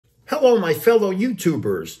Hello, my fellow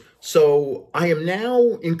YouTubers. So I am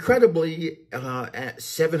now incredibly at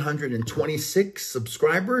 726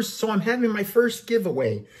 subscribers. So I'm having my first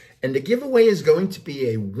giveaway. And the giveaway is going to be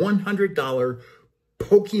a $100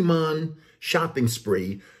 Pokemon shopping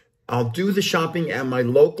spree. I'll do the shopping at my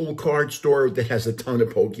local card store that has a ton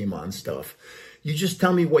of Pokemon stuff. You just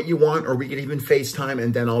tell me what you want, or we can even FaceTime,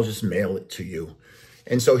 and then I'll just mail it to you.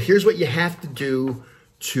 And so here's what you have to do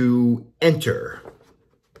to enter.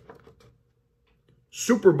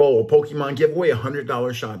 Super Bowl Pokemon giveaway,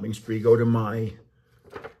 $100 shopping spree. Go to my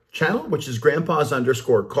channel, which is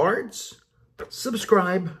grandpas_cards.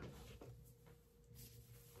 Subscribe.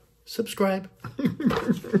 Subscribe. You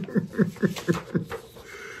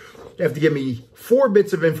have to give me 4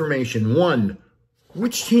 bits of information. 1,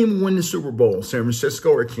 which team will win the Super Bowl, San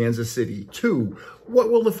Francisco or Kansas City? 2, what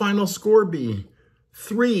will the final score be?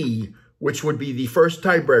 3, which would be the first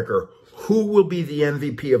tiebreaker, who will be the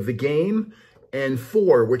MVP of the game? And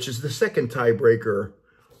 4, which is the second tiebreaker,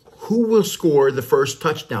 who will score the first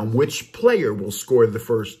touchdown? Which player will score the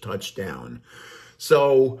first touchdown?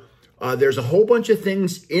 So there's a whole bunch of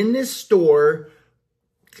things in this store.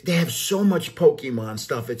 They have so much Pokemon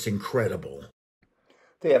stuff, it's incredible.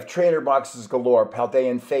 They have trainer boxes galore,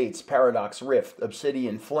 Paldean Fates, Paradox Rift,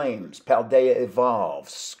 Obsidian Flames, Paldea Evolve,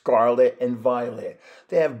 Scarlet and Violet.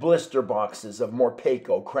 They have blister boxes of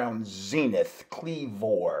Morpeko, Crown Zenith,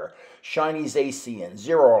 Cleavor, Shiny Zacian,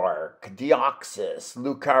 Zoroark, Deoxys,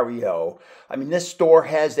 Lucario. I mean, this store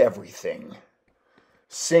has everything.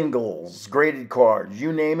 Singles, graded cards,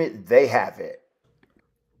 you name it, they have it.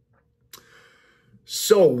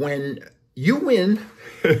 So when you win,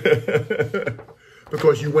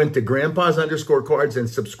 because you went to grandpas_cards and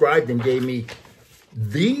subscribed and gave me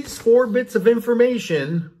these 4 bits of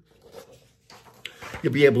information,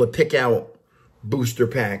 you'll be able to pick out booster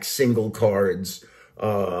packs, single cards,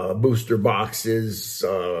 booster boxes,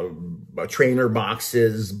 trainer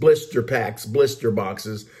boxes, blister packs, blister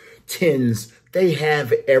boxes, tins. They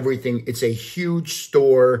have everything. It's a huge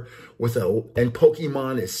store and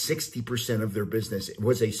Pokemon is 60% of their business. It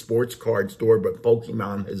was a sports card store, but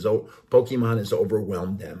Pokemon has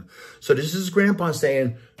overwhelmed them. So this is Grandpa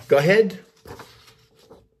saying, go ahead,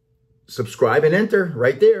 subscribe and enter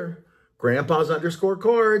right there.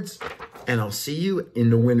 Grandpas_cards, and I'll see you in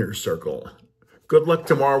the winner's circle. Good luck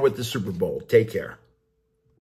tomorrow with the Super Bowl. Take care.